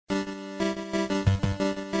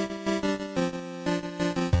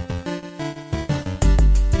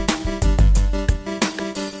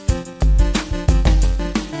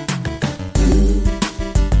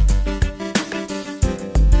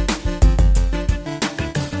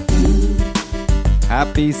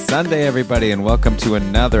Happy Sunday, everybody, and welcome to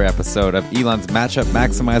another episode of Elan's Matchup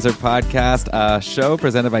Maximizer podcast, a show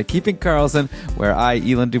presented by Keeping Karlsson, where I,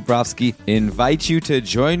 Elan Dubrovsky, invite you to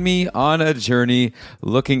join me on a journey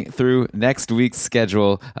looking through next week's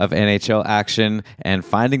schedule of NHL action and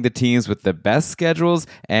finding the teams with the best schedules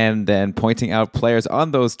and then pointing out players on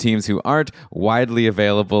those teams who aren't widely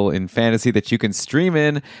available in fantasy that you can stream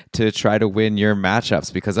in to try to win your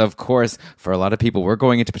matchups. Because, of course, for a lot of people, we're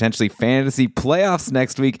going into potentially fantasy playoffs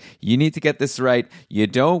next week. You need to get this right. You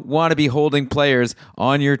don't want to be holding players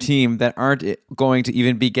on your team that aren't going to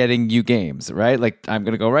even be getting you games, right? Like, I'm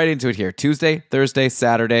going to go right into it here. Tuesday, Thursday,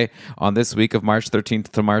 Saturday on this week of March 13th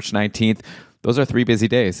to March 19th. Those are 3 busy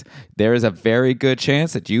days. There is a very good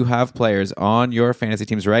chance that you have players on your fantasy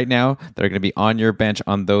teams right now that are going to be on your bench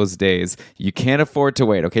on those days. You can't afford to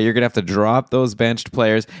wait, okay? You're going to have to drop those benched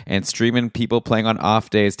players and stream in people playing on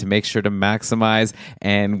off days to make sure to maximize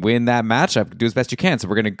and win that matchup. Do as best you can. So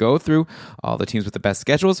we're going to go through all the teams with the best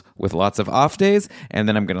schedules with lots of off days, and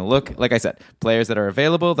then I'm going to look, like I said, players that are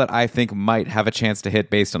available that I think might have a chance to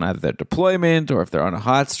hit based on either their deployment or if they're on a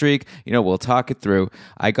hot streak. You know, we'll talk it through.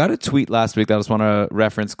 I got a tweet last week that I just want to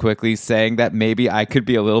reference quickly saying that maybe I could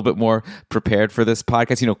be a little bit more prepared for this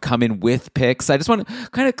podcast, you know, come in with picks. I just want to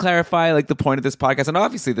kind of clarify like the point of this podcast. And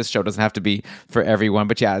obviously this show doesn't have to be for everyone,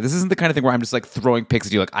 but yeah, this isn't the kind of thing where I'm just like throwing picks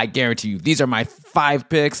at you. Like, I guarantee you, these are my 5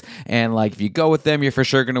 picks. And like, if you go with them, you're for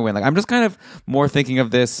sure going to win. Like, I'm just kind of more thinking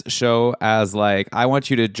of this show as like, I want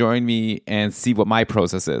you to join me and see what my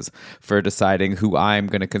process is for deciding who I'm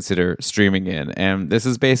going to consider streaming in. And this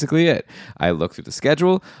is basically it. I look through the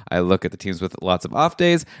schedule. I look at the teams with lots of off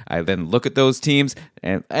days. I then look at those teams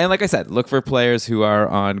and like I said, look for players who are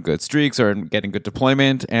on good streaks or getting good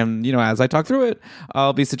deployment. And, you know, as I talk through it,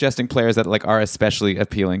 I'll be suggesting players that like are especially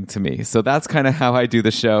appealing to me. So that's kind of how I do the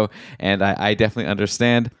show. And I definitely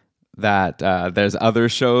understand that there's other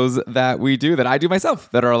shows that we do that I do myself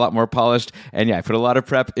that are a lot more polished. And yeah, I put a lot of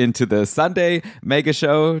prep into the Sunday mega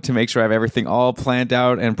show to make sure I have everything all planned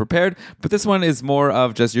out and prepared. But this one is more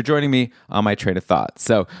of just you're joining me on my train of thought.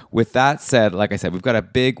 So with that said, like I said, we've got a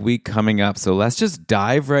big week coming up. So let's just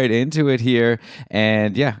dive right into it here.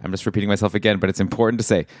 And yeah, I'm just repeating myself again, but it's important to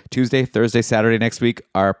say Tuesday, Thursday, Saturday next week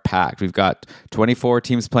are packed. We've got 24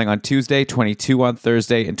 teams playing on Tuesday, 22 on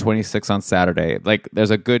Thursday, and 26 on Saturday. Like,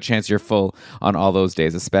 there's a good chance you're full on all those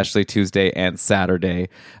days, especially Tuesday and Saturday.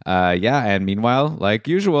 And meanwhile, like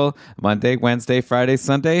usual, Monday, Wednesday, Friday,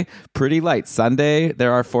 Sunday, pretty light. Sunday,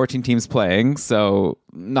 there are 14 teams playing, so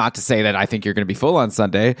not to say that I think you're going to be full on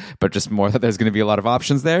Sunday, but just more that there's going to be a lot of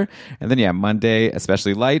options there. And then, yeah, Monday,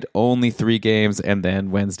 especially light, only 3 games. And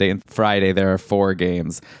then Wednesday and Friday, there are 4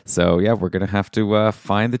 games. So, yeah, we're going to have to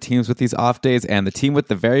find the teams with these off days. And the team with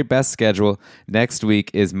the very best schedule next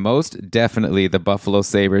week is most definitely the Buffalo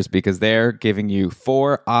Sabres, because they're giving you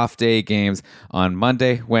 4 off day games on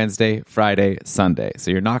Monday, Wednesday, Friday, Sunday.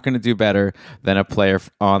 So you're not going to do better than a player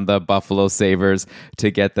on the Buffalo Sabres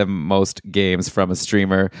to get the most games from a streamer.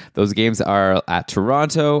 Those games are at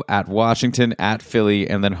Toronto, at Washington, at Philly,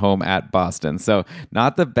 and then home at Boston. So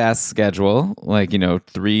not the best schedule, like, you know,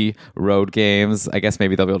 3 road games. I guess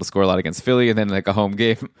maybe they'll be able to score a lot against Philly and then like a home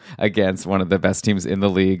game against one of the best teams in the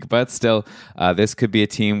league. But still, this could be a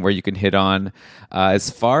team where you can hit on. As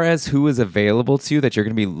far as who is available to you that you're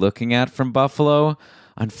going to be looking at from Buffalo,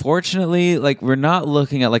 unfortunately, like, we're not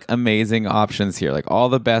looking at like amazing options here. Like, all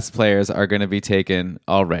the best players are going to be taken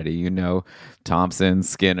already. You know, Thompson,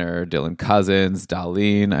 Skinner, Dylan Cousins,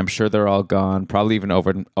 Dahlin. I'm sure they're all gone. Probably even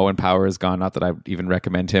Owen Power is gone. Not that I would even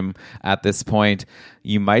recommend him at this point.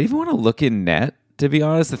 You might even want to look in net. To be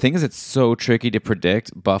honest, the thing is, it's so tricky to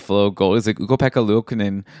predict Buffalo goalies. Like, Ukko-Pekka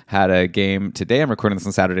Luukkonen had a game today. I'm recording this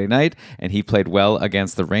on Saturday night, and he played well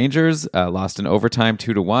against the Rangers. Lost in overtime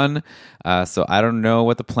 2-1. So I don't know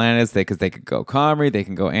what the plan is, because they could go Comrie, they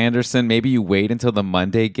can go Anderson. Maybe you wait until the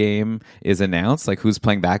Monday game is announced, like who's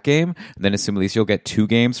playing that game, and then assume at least you'll get 2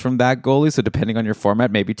 games from that goalie. So depending on your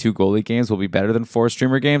format, maybe 2 goalie games will be better than 4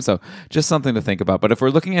 streamer games. So just something to think about. But if we're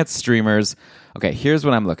looking at streamers, okay, here's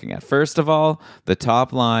what I'm looking at. First of all, the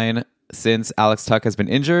top line since Alex Tuch has been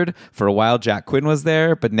injured. For a while, Jack Quinn was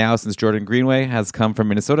there, but now since Jordan Greenway has come from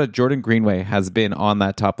Minnesota, Jordan Greenway has been on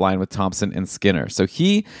that top line with Thompson and Skinner. So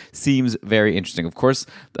he seems very interesting. Of course,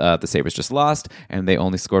 the Sabres just lost, and they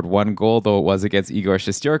only scored 1 goal, though it was against Igor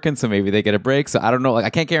Shesterkin, so maybe they get a break. So I don't know. Like, I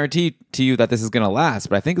can't guarantee to you that this is going to last,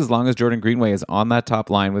 but I think as long as Jordan Greenway is on that top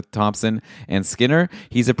line with Thompson and Skinner,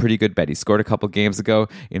 he's a pretty good bet. He scored a couple games ago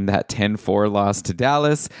in that 10-4 loss to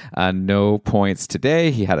Dallas. No points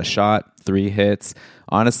today. He had a shot got 3 hits.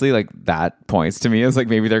 Honestly, like that points to me as like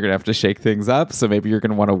maybe they're going to have to shake things up. So maybe you're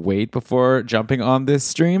going to want to wait before jumping on this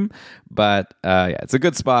stream. But yeah, it's a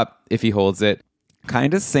good spot if he holds it.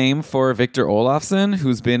 Kind of same for Victor Olofsson,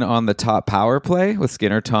 who's been on the top power play with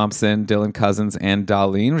Skinner Thompson, Dylan Cousins, and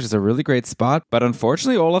Dahlin, which is a really great spot. But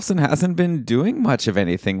unfortunately, Olofsson hasn't been doing much of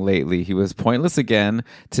anything lately. He was pointless again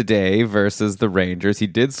today versus the Rangers. He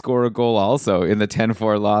did score a goal also in the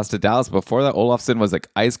 10-4 loss to Dallas. Before that, Olofsson was like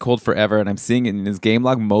ice cold forever, and I'm seeing it in his game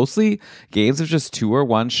log. Mostly games of just 2 or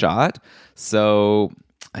 1 shot. So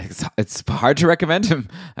it's hard to recommend him.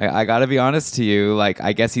 I got to be honest to you. Like,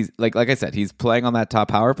 I guess he's like I said, he's playing on that top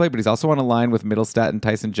power play, but he's also on a line with Middlestat and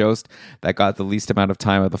Tyson Jost that got the least amount of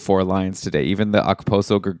time of the 4 lines today. Even the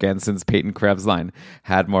Okposo, Gergensons, Peyton Krebs line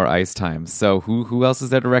had more ice time. So who else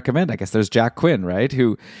is there to recommend? I guess there's Jack Quinn, right?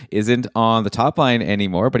 Who isn't on the top line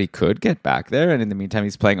anymore, but he could get back there. And in the meantime,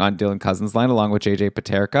 he's playing on Dylan Cousins' line along with JJ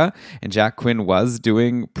Paterka. And Jack Quinn was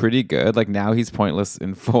doing pretty good. Like now he's pointless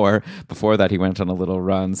in 4. Before that, he went on a little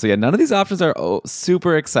run. So yeah, none of these options are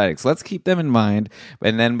super exciting. So let's keep them in mind.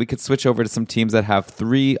 And then we could switch over to some teams that have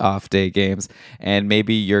 3 off-day games. And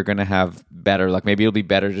maybe you're going to have better. Like maybe it'll be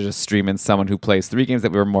better to just stream in someone who plays 3 games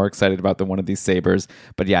that we were more excited about than one of these Sabres.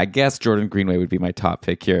 But yeah, I guess Jordan Greenway would be my top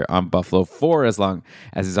pick here on Buffalo for as long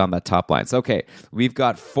as he's on that top line. So okay, we've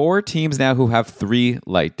got 4 teams now who have 3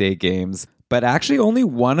 light day games. But actually, only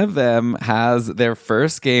one of them has their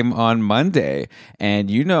first game on Monday.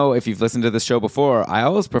 And you know, if you've listened to the show before, I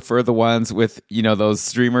always prefer the ones with, you know, those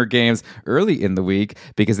streamer games early in the week,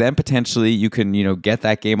 because then potentially you can, you know, get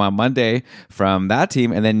that game on Monday from that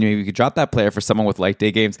team. And then maybe you could drop that player for someone with light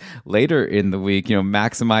day games later in the week, you know,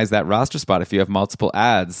 maximize that roster spot if you have multiple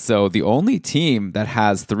ads. So the only team that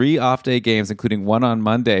has 3 off day games, including one on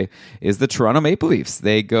Monday, is the Toronto Maple Leafs.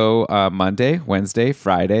 They go Monday, Wednesday,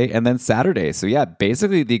 Friday, and then Saturday. So yeah,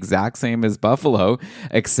 basically the exact same as Buffalo,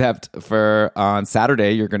 except for on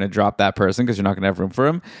Saturday, you're going to drop that person because you're not going to have room for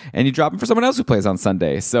him, and you drop him for someone else who plays on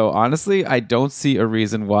Sunday. So honestly, I don't see a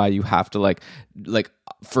reason why you have to like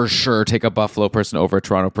for sure take a Buffalo person over a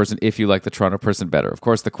Toronto person if you like the Toronto person better. Of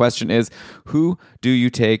course, the question is, who do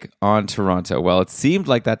you take on Toronto? Well, it seemed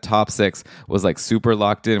like that top 6 was like super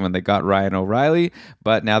locked in when they got Ryan O'Reilly,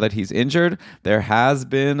 but now that he's injured, there has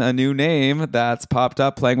been a new name that's popped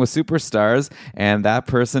up playing with superstars, and that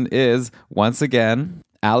person is, once again,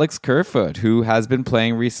 Alex Kerfoot, who has been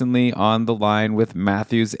playing recently on the line with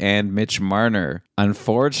Matthews and Mitch Marner.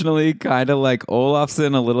 Unfortunately, kind of like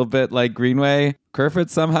Olofsson, a little bit like Greenway,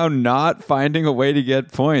 Kerfoot somehow not finding a way to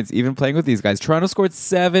get points, even playing with these guys. Toronto scored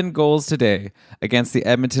 7 goals today against the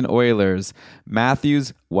Edmonton Oilers.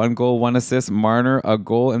 Matthews, 1 goal, 1 assist. Marner, a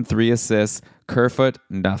goal and 3 assists. Kerfoot,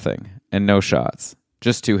 nothing and no shots.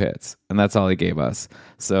 Just 2 hits, and that's all he gave us.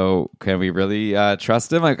 So can we really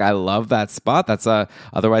trust him? Like, I love that spot. That's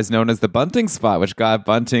otherwise known as the Bunting spot, which got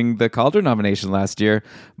Bunting the Calder nomination last year.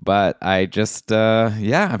 But I just,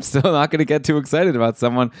 I'm still not going to get too excited about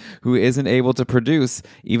someone who isn't able to produce,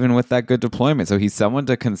 even with that good deployment. So he's someone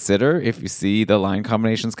to consider if you see the line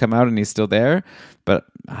combinations come out and he's still there. But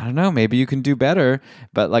I don't know, maybe you can do better.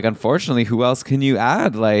 But like, unfortunately, who else can you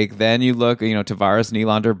add? Like, then you look, you know, Tavares,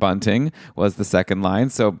 Nylander, Bunting was the second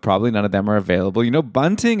line. So probably none of them are available. You know,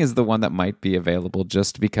 Bunting is the one that might be available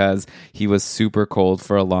just because he was super cold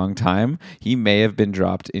for a long time. He may have been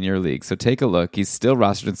dropped in your league. So take a look. He's still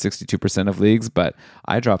rostered in 62% of leagues, but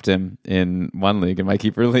I dropped him in one league, in my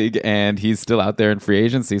keeper league, and he's still out there in free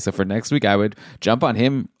agency. So for next week, I would jump on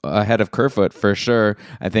him ahead of Kerfoot for sure.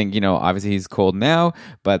 I think, you know, obviously he's cold now,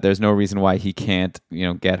 but there's no reason why he can't, you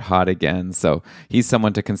know, get hot again. So he's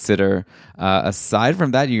someone to consider. Aside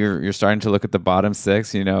from that, you're starting to look at the bottom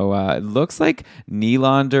 6. You know, it looks like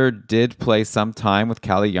Nylander did play some time with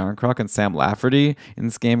Calle Jarnkrok and Sam Lafferty in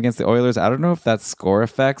this game against the Oilers. I don't know if that's score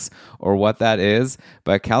effects or what that is,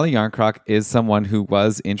 but Calle Jarnkrok is someone who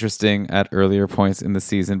was interesting at earlier points in the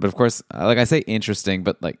season. But of course, like I say interesting,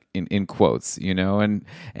 but like in quotes, you know,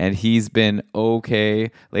 and he's been okay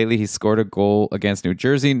lately. He scored a goal against New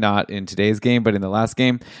Jersey, not in today's game, but in the last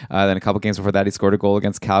game. Then a couple games before that, he scored a goal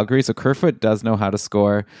against Calgary. So Kerfoot does know how to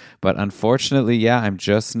score, but unfortunately, yeah, I'm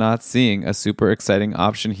just not seeing a super exciting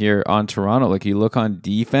option here on Toronto. Like, you look on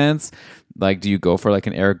defense, like, do you go for like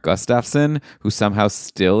an Eric Gustafsson, who somehow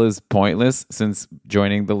still is pointless since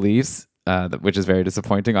joining the Leafs? which is very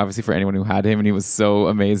disappointing, obviously, for anyone who had him. And he was so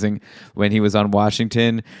amazing when he was on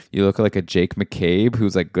Washington. You look like a Jake McCabe,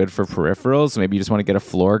 who's like good for peripherals. So maybe you just want to get a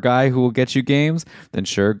floor guy who will get you games. Then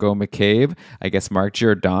sure, go McCabe. I guess Mark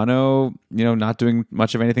Giordano, not doing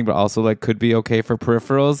much of anything, but also like could be okay for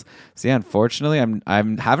peripherals. So yeah, unfortunately,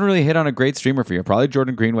 I'm haven't really hit on a great streamer for you. Probably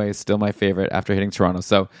Jordan Greenway is still my favorite after hitting Toronto.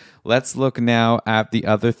 So let's look now at the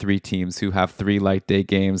other three teams who have 3 light day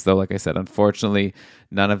games. Though, like I said, unfortunately,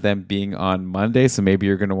 none of them being on Monday, so maybe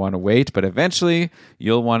you're going to want to wait, but eventually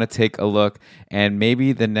you'll want to take a look. And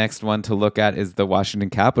maybe the next one to look at is the Washington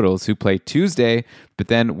Capitals, who play Tuesday, but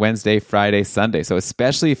then Wednesday, Friday, Sunday. So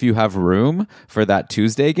especially if you have room for that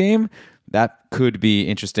Tuesday game, that could be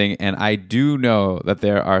interesting. And I do know that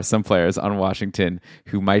there are some players on Washington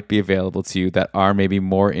who might be available to you that are maybe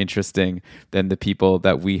more interesting than the people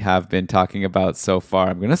that we have been talking about so far.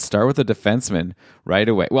 I'm going to start with a defenseman right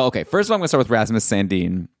away. Well, okay, first of all, I'm going to start with Rasmus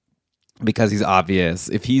Sandin, because he's obvious.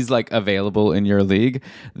 If he's like available in your league,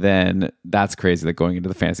 then that's crazy, like going into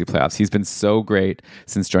the fantasy playoffs. He's been so great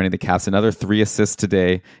since joining the Caps. Another 3 assists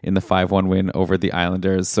today in the 5-1 win over the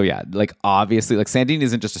Islanders. So yeah, like obviously, like Sandin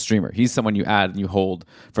isn't just a streamer. He's someone you add and you hold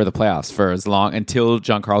for the playoffs for as long until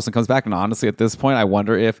John Carlson comes back. And honestly, at this point, I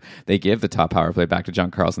wonder if they give the top power play back to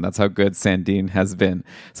John Carlson. That's how good Sandin has been.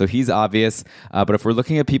 So he's obvious. But if we're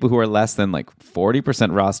looking at people who are less than like 40%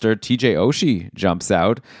 rostered, TJ Oshie jumps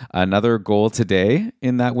out. Another goal today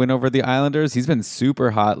in that win over the Islanders. He's been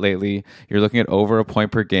super hot lately. You're looking at over a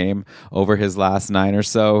point per game over his last 9 or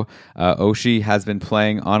so. Oshie has been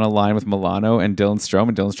playing on a line with Milano and Dylan Strome,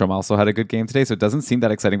 and Dylan Strome also had a good game today, so it doesn't seem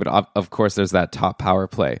that exciting, but of course there's that top power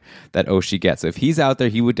play that Oshie gets. So if he's out there,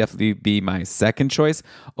 he would definitely be my second choice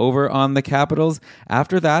over on the Capitals.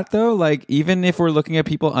 After that, though, like even if we're looking at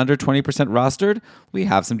people under 20% rostered, we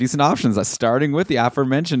have some decent options, starting with the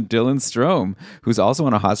aforementioned Dylan Strome, who's also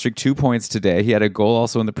on a hot streak, 2 points today. He had a goal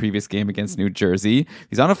also in the previous game against New Jersey.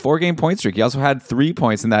 He's on a 4-game point streak. He also had 3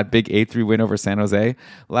 points in that big 8-3 win over San Jose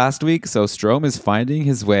last week. So Strome is finding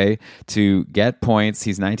his way to get points.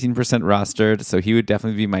 He's 19% rostered, so he would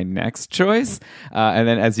definitely be my next choice. And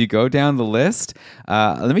then as you go down the list,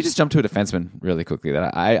 let me just jump to a defenseman really quickly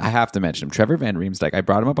that I have to mention him. Trevor Van Riemsdyk. I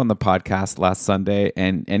brought him up on the podcast last Sunday,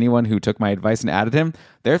 and anyone who took my advice and added him,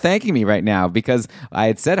 they're thanking me right now, because I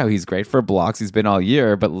had said how he's great for blocks. He's been all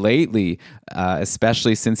year, but lately,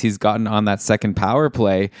 especially since he's gotten on that second power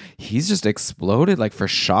play, he's just exploded. Like for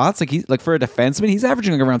shots, like for a defenseman, he's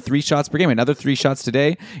averaging like around 3 shots per game. Another 3 shots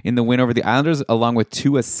today in the win over the Islanders, along with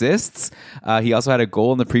 2 assists. He also had a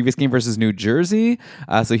goal in the previous game versus New Jersey.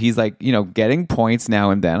 So he's like, getting points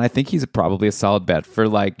now and then. I think he's probably a solid bet for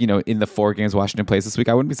like, in the 4 games Washington plays this week.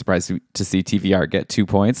 I wouldn't be surprised to see TVR get 2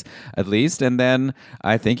 points at least. And then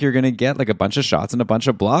I think you're going to get like a bunch of shots and a bunch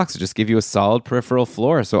of blocks to just give you a solid peripheral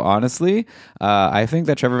floor. So honestly, I think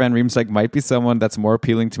that Trevor Van Riemsdyk might be someone that's more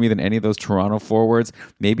appealing to me than any of those Toronto forwards,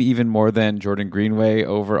 maybe even more than Jordan Greenway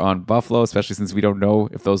over on Buffalo, especially since we don't know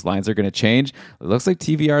if those lines are going to change. It looks like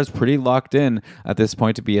TVR is pretty locked in at this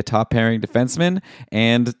point to be a top pairing defenseman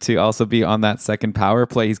and to also be on that second power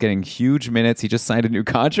play. He's getting huge minutes. He just signed a new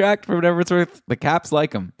contract for whatever it's worth. The Caps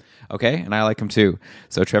like him. Okay, and I like him too.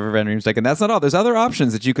 So Trevor Van Riemsdyk, and that's not all. There's other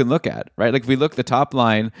options that you can look at, right? Like if we look, the top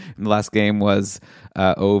line in the last game was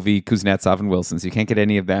Ovi, Kuznetsov, and Wilson. So you can't get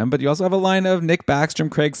any of them, but you also have a line of Nick Backstrom,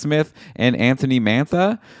 Craig Smith, and Anthony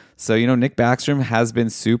Mantha. So, Nick Backstrom has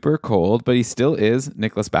been super cold, but he still is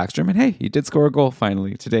Nicholas Backstrom. And hey, he did score a goal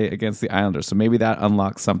finally today against the Islanders. So maybe that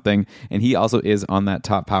unlocks something. And he also is on that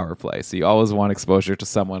top power play. So you always want exposure to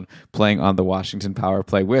someone playing on the Washington power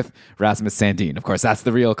play with Rasmus Sandin. Of course, that's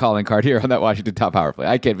the real calling card here on that Washington top power play.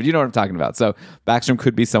 I kid, but you know what I'm talking about. So Backstrom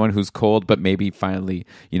could be someone who's cold, but maybe finally,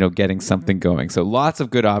 getting something going. So lots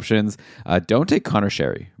of good options. Don't take Connor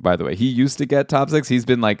Sherry, by the way. He used to get top 6. He's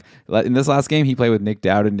been like, in this last game, he played with Nick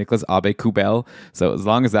Dowd and Nicholas Abe-Kubel. So as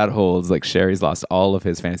long as that holds, like Sherry's lost all of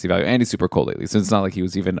his fantasy value, and he's super cold lately. So it's not like he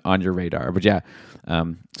was even on your radar. But yeah,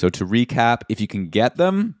 so to recap, if you can get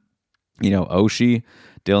them, Oshie,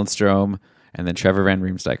 Dylan Strome, and then Trevor Van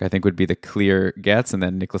Riemsdyk, I think would be the clear gets. And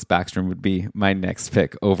then Nicholas Backstrom would be my next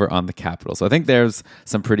pick over on the Capitals. So I think there's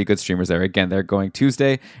some pretty good streamers there. Again, they're going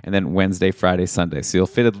Tuesday and then Wednesday, Friday, Sunday. So you'll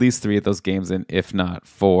fit at least 3 of those games in, if not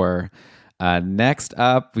 4. Next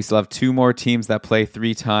up, we still have 2 more teams that play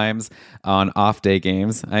 3 times on off-day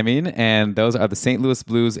games, and those are the St. Louis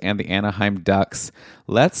Blues and the Anaheim Ducks.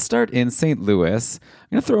 Let's start in St. Louis.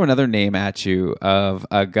 going to throw another name at you of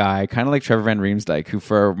a guy kind of like Trevor Van Riemsdyk, who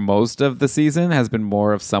for most of the season has been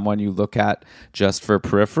more of someone you look at just for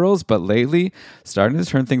peripherals, but lately starting to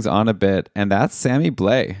turn things on a bit, and that's Sammy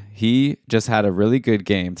Blais. He just had a really good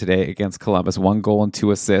game today against Columbus, 1 goal and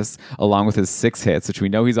 2 assists, along with his 6 hits, which we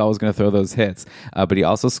know he's always going to throw those hits. But he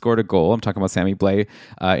also scored a goal. I'm talking about Sammy Blais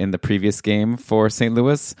in the previous game for St.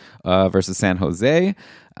 Louis versus San Jose.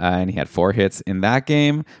 And he had 4 hits in that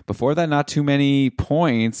game. Before that, not too many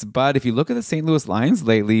points. But if you look at the St. Louis lines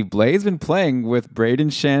lately, Blais has been playing with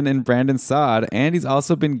Braden Shen and Brandon Saad, and he's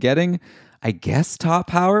also been getting, I guess, top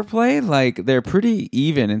power play. Like, they're pretty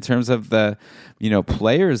even in terms of the,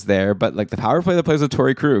 players there, but like the power play that plays with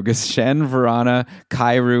Torrey Krug is Shen, Verana,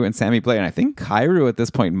 Kyrou, and Sammy Blais. And I think Kyrou at this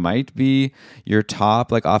point might be your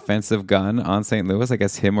top like offensive gun on St. Louis. I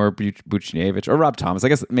guess him or Buchnevich or Rob Thomas. I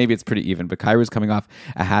guess maybe it's pretty even, but Kyrou's coming off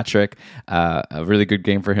a hat trick, a really good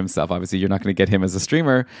game for himself. Obviously, you're not going to get him as a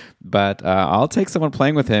streamer, but I'll take someone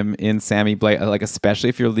playing with him in Sammy Blais, like especially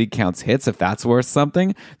if your league counts hits. If that's worth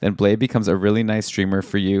something, then Blais becomes a really nice streamer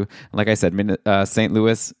for you. And like I said, St.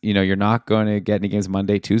 Louis, you're not going to get any games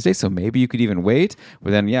Monday, Tuesday, so maybe you could even wait.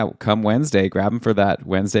 But then, come Wednesday, grab him for that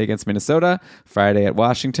Wednesday against Minnesota, Friday at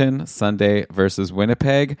Washington, Sunday versus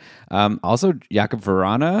Winnipeg. Also, Jakub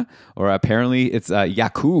Verana, or apparently it's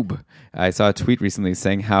Jakub. I saw a tweet recently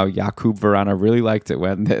saying how Jakub Verana really liked it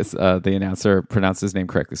when the announcer pronounced his name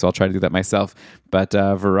correctly, so I'll try to do that myself. But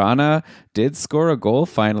Verana did score a goal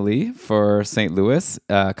finally for St. Louis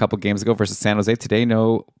a couple games ago versus San Jose. Today,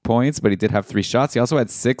 no points, but he did have 3 shots. He also had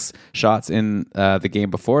 6 shots in the game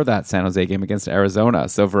before that San Jose game against Arizona.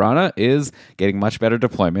 So Verana is getting much better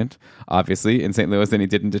deployment, obviously, in St. Louis than he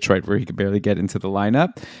did in Detroit, where he could barely get into the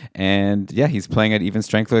lineup. And he's playing at even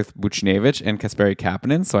strength with Buchnevich and Kasperi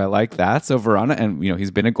Kapanen, so I like that. So Verana, and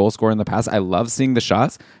he's been a goal scorer in the past. I love seeing the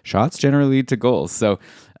shots. Shots generally lead to goals. So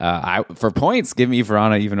for points, give me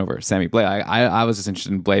Verana even over Sammy Blais. I was just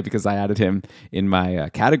interested in Blais because I added him in my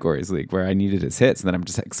categories league where I needed his hits, and then I'm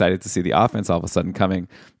just excited to see the offense all of a sudden coming.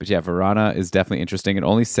 But Verana is definitely interesting and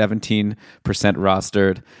only 17%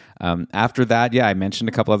 rostered. After that, I mentioned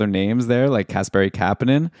a couple other names there, like Kasperi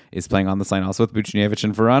Kapanen is playing on this line also with Buchnevich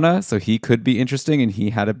and Verana, so he could be interesting, and he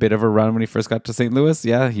had a bit of a run when he first got to St. Louis.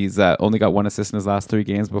 He's only got 1 assist in his last 3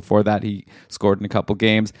 games. Before that, he scored in a couple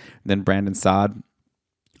games. Then Brandon Saad,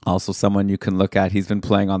 also someone you can look at. He's been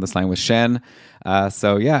playing on this line with Shen.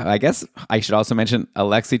 I guess I should also mention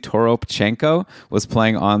Alexei Toropchenko was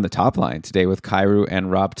playing on the top line today with Kyrou and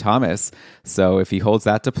Rob Thomas. So if he holds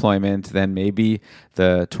that deployment, then maybe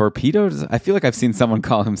the Torpedoes, I feel like I've seen someone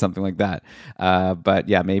call him something like that.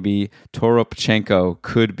 Maybe Toropchenko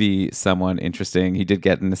could be someone interesting. He did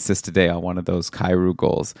get an assist today on one of those Kyrou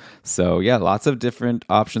goals. So lots of different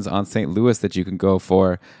options on St. Louis that you can go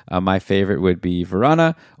for. My favorite would be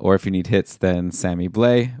Verana, or if you need hits, then Sammy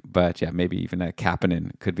Blais. But maybe even a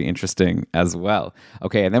Kapanen could be interesting as well.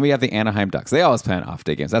 Okay, and then we have the Anaheim Ducks. They always play on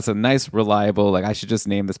off-day games. That's a nice, reliable, I should just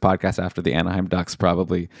name this podcast after the Anaheim Ducks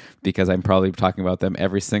probably, because I'm probably talking about them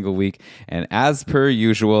every single week. And as per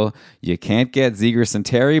usual, you can't get Zegras and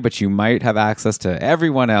Terry, but you might have access to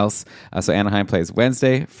everyone else. So Anaheim plays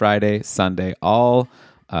Wednesday, Friday, Sunday, all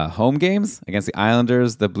home games against the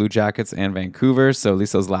Islanders, the Blue Jackets, and Vancouver. So at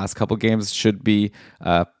least those last couple games should be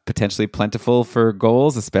potentially plentiful for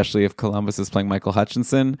goals, especially if Columbus is playing Michael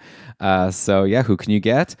Hutchinson. Who can you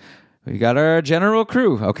get? We got our general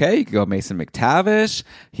crew. Okay, you can go Mason McTavish.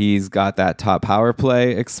 He's got that top power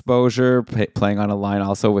play exposure, playing on a line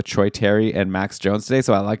also with Troy Terry and Max Jones today.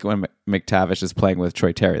 So I like it when McTavish is playing with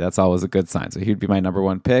Troy Terry. That's always a good sign. So he'd be my number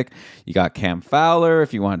 1 pick. You got Cam Fowler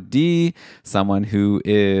if you want D, someone who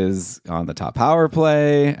is on the top power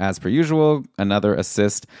play, as per usual. Another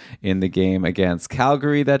assist in the game against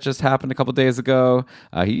Calgary that just happened a couple days ago.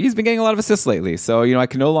 He's been getting a lot of assists lately. So, I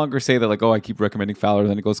can no longer say that I keep recommending Fowler,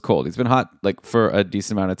 then it goes cold. He's been hot for a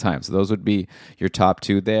decent amount of time. So those would be your top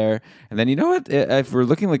 2 there. And then if we're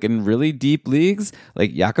looking in really deep leagues,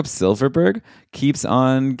 Jakob Silfverberg keeps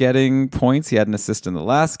on getting points. He had an assist in the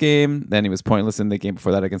last game. Then he was pointless in the game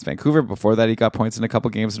before that against Vancouver. Before that, he got points in a couple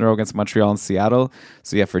games in a row against Montreal and Seattle.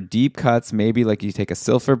 So for deep cuts, maybe you take a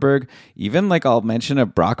Silfverberg. Even I'll mention a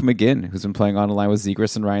Brock McGinn, who's been playing on a line with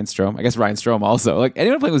Zegras and Ryan Strome. I guess Ryan Strome also.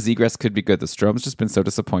 Anyone playing with Zegras could be good. The Strome's just been so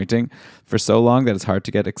disappointing for so long that it's hard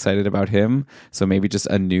to get excited about him. So maybe just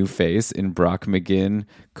a new face in Brock McGinn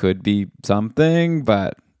could be something,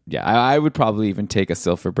 but I would probably even take a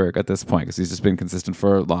Silfverberg at this point because he's just been consistent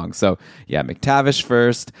for long. So McTavish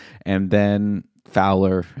first, and then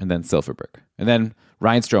Fowler, and then Silfverberg. And then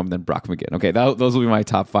Ryan Strome, then Brock McGinn. Okay, those will be my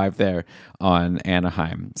top 5 there on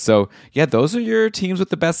Anaheim. So yeah, those are your teams with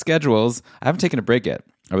the best schedules. I haven't taken a break yet.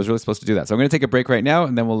 I was really supposed to do that. So I'm going to take a break right now,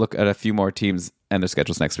 and then we'll look at a few more teams and their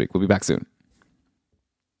schedules next week. We'll be back soon.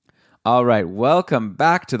 All right, welcome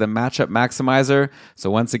back to the Matchup Maximizer. So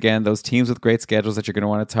once again, those teams with great schedules that you're going to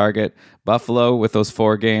want to target: Buffalo with those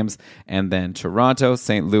 4 games, and then Toronto,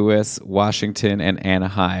 St. Louis, Washington, and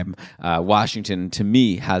Anaheim. Washington, to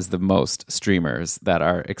me, has the most streamers that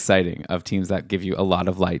are exciting of teams that give you a lot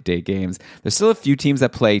of light day games. There's still a few teams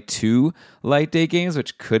that play 2 light day games,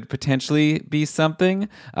 which could potentially be something.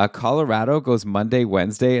 Colorado goes Monday,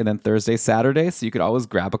 Wednesday, and then Thursday, Saturday. So you could always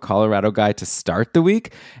grab a Colorado guy to start the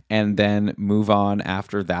week and then move on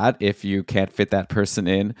after that if you can't fit that person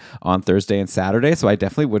in on Thursday and Saturday. So I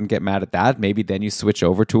definitely wouldn't get mad at that. Maybe then you switch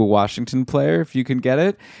over to a Washington player if you can get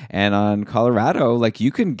it. And on Colorado, like you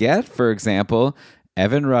can get, for example,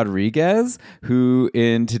 Evan Rodriguez, who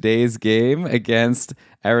in today's game against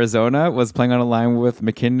Arizona was playing on a line with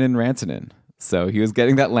McKinnon and Rantanen. So he was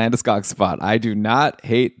getting that Landeskog spot. I do not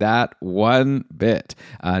hate that one bit.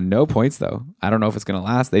 No points, though. I don't know if it's going to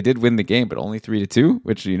last. They did win the game, but only 3-2,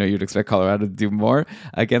 which, you'd expect Colorado to do more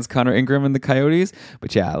against Connor Ingram and the Coyotes.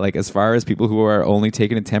 But yeah, like as far as people who are only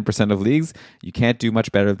taken in 10% of leagues, you can't do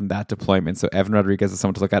much better than that deployment. So Evan Rodriguez is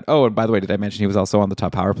someone to look at. Oh, and by the way, did I mention he was also on the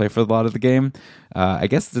top power play for a lot of the game? I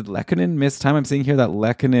guess, did Lehkonen miss time? I'm seeing here that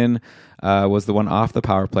Lehkonen was the one off the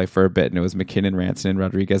power play for a bit, and it was McKinnon, Rantanen,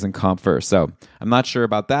 Rodriguez, and Comfer. So I'm not sure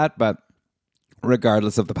about that, but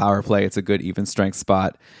regardless of the power play, it's a good even strength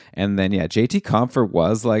spot. And then, yeah, JT Compher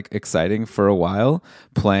was like exciting for a while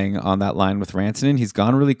playing on that line with Rantanen. He's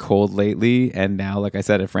gone really cold lately. And now, like I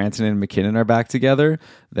said, if Rantanen and McKinnon are back together,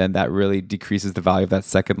 then that really decreases the value of that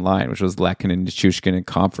second line, which was Lehkonen, Nichushkin, and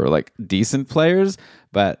Compher, like decent players.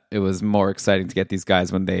 But it was more exciting to get these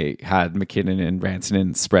guys when they had McKinnon and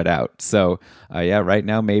Rantanen spread out. So, yeah, right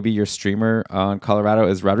now, maybe your streamer on Colorado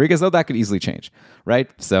is Rodriguez, though that could easily change, right?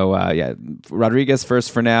 So, yeah, Rodriguez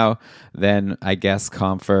first for now, then I guess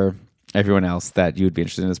Compher. Everyone else that you would be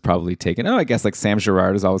interested in is probably taken. Oh, I guess like Sam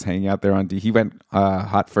Girard is always hanging out there on D. He went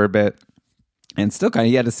hot for a bit. And still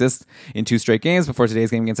he had assists in 2 straight games before today's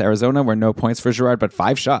game against Arizona, where no points for Girard, but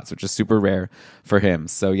 5 shots, which is super rare for him.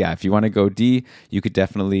 So yeah, if you want to go D, you could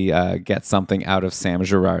definitely get something out of Sam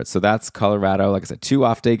Girard. So that's Colorado. Like I said, 2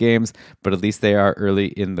 off-day games, but at least they are early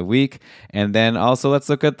in the week. And then also let's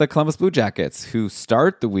look at the Columbus Blue Jackets, who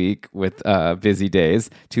start the week with busy days,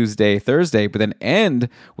 Tuesday, Thursday, but then end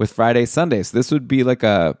with Friday, Sunday. So this would be like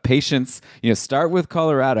a patience, start with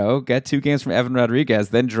Colorado, get 2 games from Evan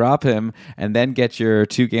Rodriguez, then drop him, and then get your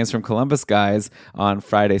 2 games from Columbus guys on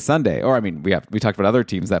Friday, Sunday. Or, I mean, we talked about other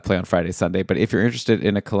teams that play on Friday, Sunday, but if you're interested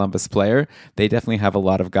in a Columbus player, they definitely have a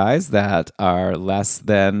lot of guys that are less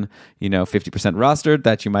than, 50% rostered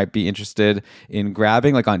that you might be interested in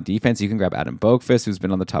grabbing. Like on defense, you can grab Adam Boqvist, who's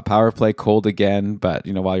been on the top power play, cold again, but,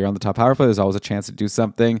 while you're on the top power play, there's always a chance to do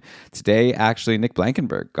something. Today, actually, Nick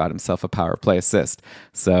Blankenberg got himself a power play assist.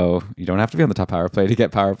 So you don't have to be on the top power play to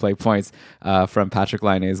get power play points from Patrick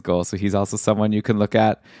Laine's goal. So he's also someone you can look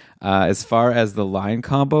at. As far as the line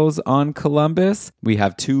combos on Columbus, we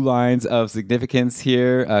have 2 lines of significance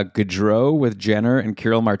here. Gaudreau with Jenner and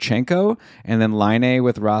Kirill Marchenko, and then Laine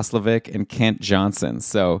with Roslovic and Kent Johnson.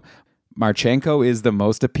 So Marchenko is the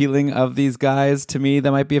most appealing of these guys to me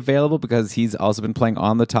that might be available because he's also been playing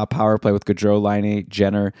on the top power play with Gaudreau, Laine,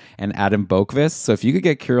 Jenner, and Adam Boqvist. So if you could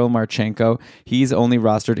get Kirill Marchenko, he's only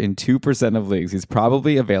rostered in 2% of leagues. He's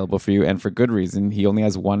probably available for you, and for good reason. He only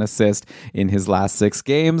has 1 assist in his last 6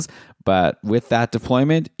 games. But with that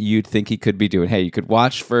deployment, you'd think he could be doing, hey, you could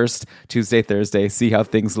watch first Tuesday, Thursday, see how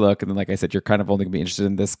things look. And then, like I said, you're kind of only going to be interested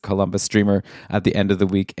in this Columbus streamer at the end of the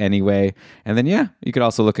week anyway. And then, yeah, you could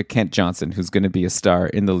also look at Kent Johnson, who's going to be a star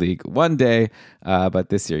in the league one day. But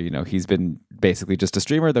this year, he's been basically just a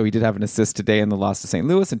streamer, though he did have an assist today in the loss to St.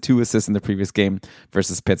 Louis and 2 assists in the previous game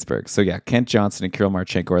versus Pittsburgh. So, yeah, Kent Johnson and Kirill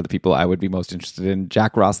Marchenko are the people I would be most interested in.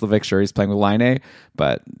 Jack Roslovic, sure, he's playing with Laine,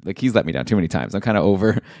 but like he's let me down too many times. I'm kind of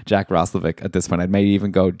over Jack Roslovic at this point. I'd maybe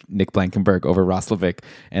even go Nick Blankenberg over Roslovic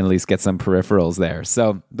and at least get some peripherals there.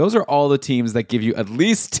 So those are all the teams that give you at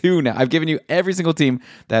least 2 now. I've given you every single team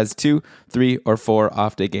that has 2, 3, or 4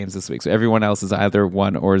 off-day games this week. So everyone else is either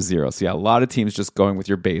 1 or 0. So yeah, a lot of teams just going with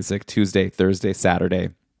your basic Tuesday, Thursday,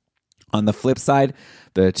 Saturday. On the flip side,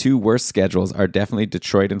 the 2 worst schedules are definitely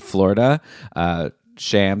Detroit and Florida.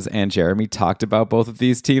 Shams and Jeremy talked about both of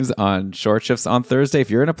these teams on short shifts on Thursday. If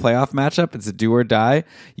you're in a playoff matchup, it's a do or die.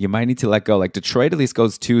 You might need to let go. Like Detroit at least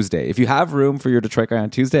goes Tuesday. If you have room for your Detroit guy on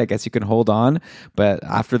Tuesday, I guess you can hold on. But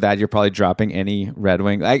after that, you're probably dropping any Red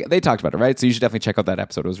Wing. They talked about it, right? So you should definitely check out that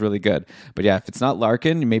episode. It was really good. But yeah, if it's not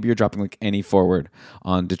Larkin, maybe you're dropping like any forward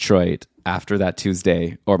on Detroit after that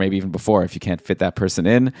Tuesday, or maybe even before if you can't fit that person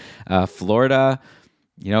in. Florida,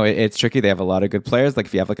 it's tricky. They have a lot of good players. Like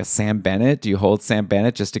if you have like a Sam Bennett, do you hold Sam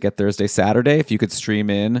Bennett just to get Thursday, Saturday? If you could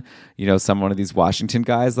stream in, one of these Washington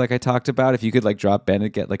guys like I talked about, if you could like drop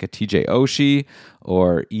Bennett, get like a TJ Oshie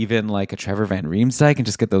or even like a Trevor Van Riemsdyk and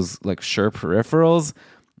just get those like sure peripherals.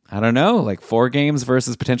 I don't know, like 4 games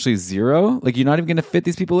versus potentially 0. Like you're not even going to fit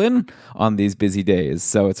these people in on these busy days.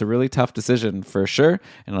 So it's a really tough decision for sure.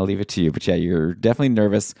 And I'll leave it to you. But yeah, you're definitely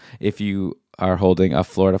nervous if you are holding a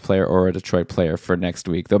Florida player or a Detroit player for next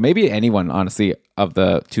week. Though maybe anyone, honestly, of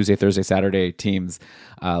the Tuesday, Thursday, Saturday teams.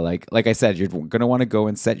 Like I said, you're going to want to go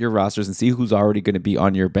and set your rosters and see who's already going to be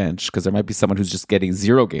on your bench, because there might be someone who's just getting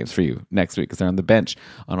 0 games for you next week because they're on the bench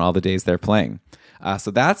on all the days they're playing.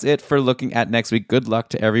 So that's it for looking at next week. Good luck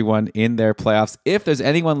to everyone in their playoffs. If there's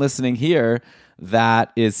anyone listening here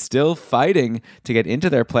that is still fighting to get into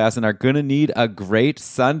their playoffs and are going to need a great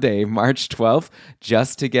Sunday, March 12th,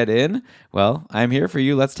 just to get in, well, I'm here for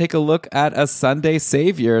you. Let's take a look at a Sunday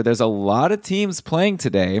savior. There's a lot of teams playing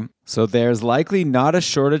today, so there's likely not a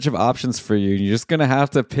shortage of options for you. You're just going to have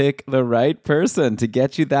to pick the right person to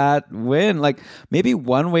get you that win. Like maybe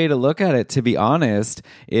one way to look at it, to be honest,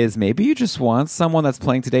 is maybe you just want someone that's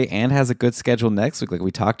playing today and has a good schedule next week. Like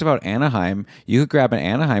we talked about Anaheim. You could grab an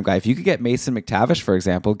Anaheim guy. If you could get Mason McTavish, for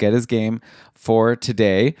example, get his game for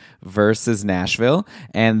today versus Nashville,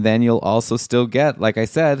 and then you'll also still get, like I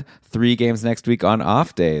said, 3 games next week on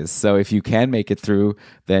off days. So if you can make it through,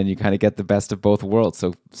 then you kind of get the best of both worlds.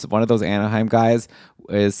 So one of those Anaheim guys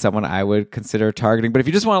is someone I would consider targeting. But if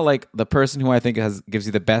you just want like the person who I think gives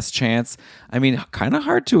you the best chance, I mean, kind of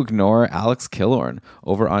hard to ignore Alex Killorn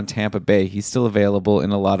over on Tampa Bay. He's still available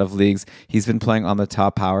in a lot of leagues. He's been playing on the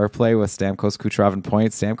top power play with Stamkos, Kucherov, and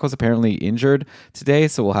points. Stamkos apparently injured today,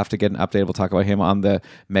 so we'll have to get an update. We'll talk about him on the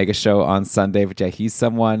Mega Show on Sunday. But yeah, he's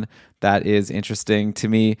someone that is interesting to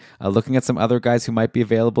me. Looking at some other guys who might be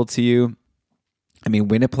available to you, I mean,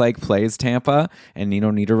 Winnipeg plays Tampa, and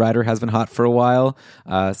Nino Niederreiter has been hot for a while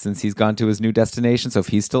since he's gone to his new destination. So if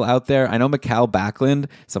he's still out there, I know Mikhail Backlund,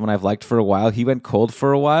 someone I've liked for a while, he went cold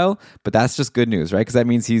for a while, but that's just good news, right? Because that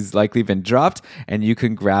means he's likely been dropped, and you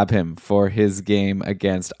can grab him for his game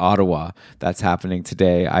against Ottawa. That's happening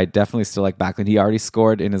today. I definitely still like Backlund. He already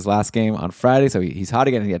scored in his last game on Friday, so he's hot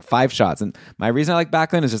again. He had 5 shots. And my reason I like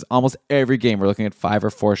Backlund is just almost every game we're looking at 5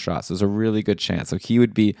 or 4 shots. So there's a really good chance. So he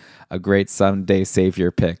would be a great Sunday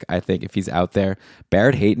savior pick, I think, if he's out there.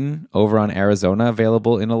 Barrett Hayton over on Arizona,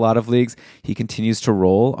 available in a lot of leagues. He continues to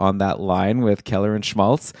roll on that line with Keller and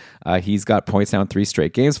Schmaltz. He's got points now in 3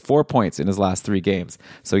 straight games, 4 points in his last 3 games.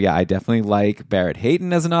 So yeah, I definitely like Barrett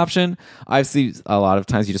Hayton as an option. Obviously, a lot of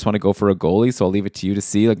times you just want to go for a goalie, so I'll leave it to you to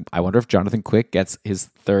see. Like, I wonder if Jonathan Quick gets his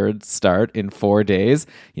 3rd start in 4 days.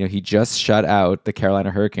 He just shut out the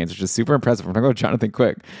Carolina Hurricanes, which is super impressive. We're talking about Jonathan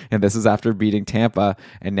Quick, and this is after beating Tampa,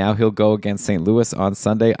 and now he'll go against St. Louis on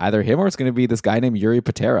Sunday. Either him or it's going to be this guy named Yuri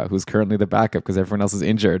Patera, who's currently the backup because everyone else is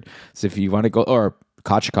injured. So if you want to go, or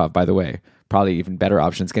Kochikov, by the way, probably even better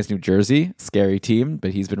options against New Jersey. Scary team,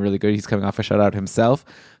 but he's been really good. He's coming off a shutout himself.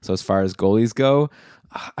 So as far as goalies go,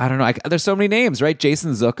 I don't know. There's so many names, right?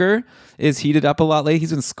 Jason Zucker is heated up a lot lately.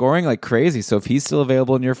 He's been scoring like crazy. So if he's still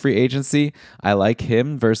available in your free agency, I like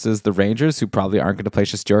him versus the Rangers, who probably aren't going to play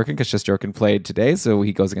Shesterkin because Shesterkin played today. So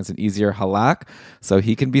he goes against an easier Halak. So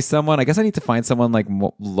he can be someone. I guess I need to find someone like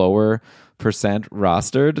lower percent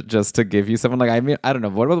rostered just to give you someone like, I mean, I don't know.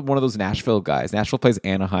 What about one of those Nashville guys? Nashville plays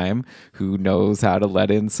Anaheim, who knows how to let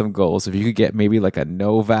in some goals. If you could get maybe like a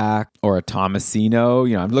Novak or a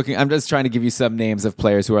Tomasino, I'm just trying to give you some names of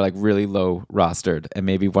players who are like really low rostered, and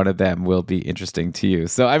maybe one of them will be interesting to you.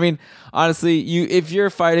 So, I mean, honestly, if you're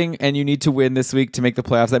fighting and you need to win this week to make the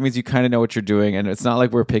playoffs, that means you kind of know what you're doing, and it's not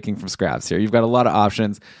like we're picking from scraps here. You've got a lot of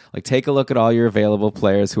options. Like, take a look at all your available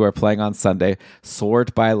players who are playing on Sunday,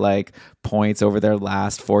 sort by like points over their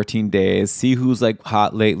last 14 days, see who's like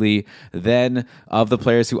hot lately. Then of the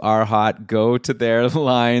players who are hot, go to their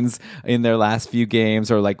lines in their last few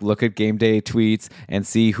games, or like look at game day tweets and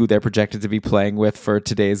see who they're projected to be playing with for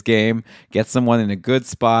today's game. Get someone in a good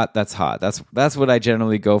spot that's hot. That's what I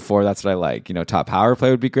generally go for. That's what I like. Top power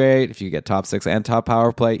play would be great. If you get top 6 and top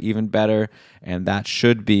power play, even better. And that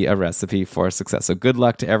should be a recipe for success. So good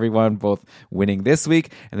luck to everyone, both winning this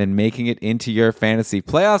week and then making it into your fantasy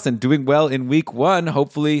playoffs and doing well well in week 1.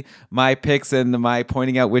 Hopefully my picks and my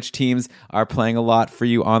pointing out which teams are playing a lot for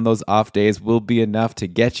you on those off days will be enough to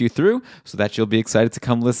get you through so that you'll be excited to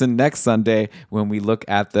come listen next Sunday when we look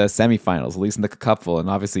at the semifinals, at least in the cupful. And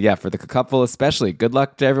obviously, for the cupful especially, good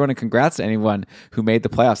luck to everyone and congrats to anyone who made the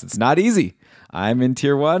playoffs. It's not easy. I'm in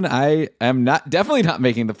tier 1. I am definitely not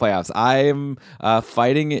making the playoffs. I am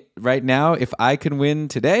fighting it right now. If I can win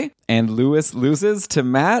today and Lewis loses to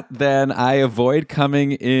Matt, then I avoid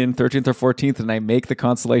coming in 13th or 14th and I make the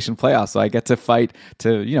consolation playoffs. So I get to fight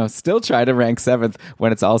to, still try to rank 7th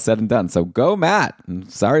when it's all said and done. So go, Matt. And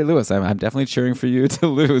sorry, Lewis. I'm definitely cheering for you to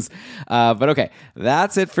lose. But okay,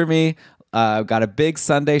 that's it for me. Got a big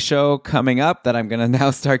Sunday show coming up that I'm going to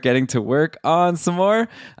now start getting to work on some more.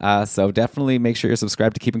 So definitely make sure you're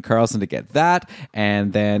subscribed to Keeping Carlson to get that.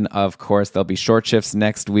 And then, of course, there'll be short shifts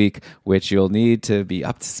next week, which you'll need to be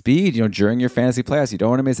up to speed, during your fantasy playoffs. You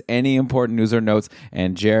don't want to miss any important news or notes.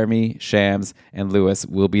 And Jeremy, Shams, and Lewis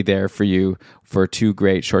will be there for you for 2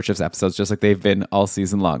 great short shifts episodes, just like they've been all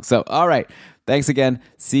season long. So, all right. Thanks again.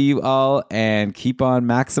 See you all and keep on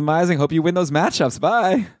maximizing. Hope you win those matchups.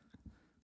 Bye.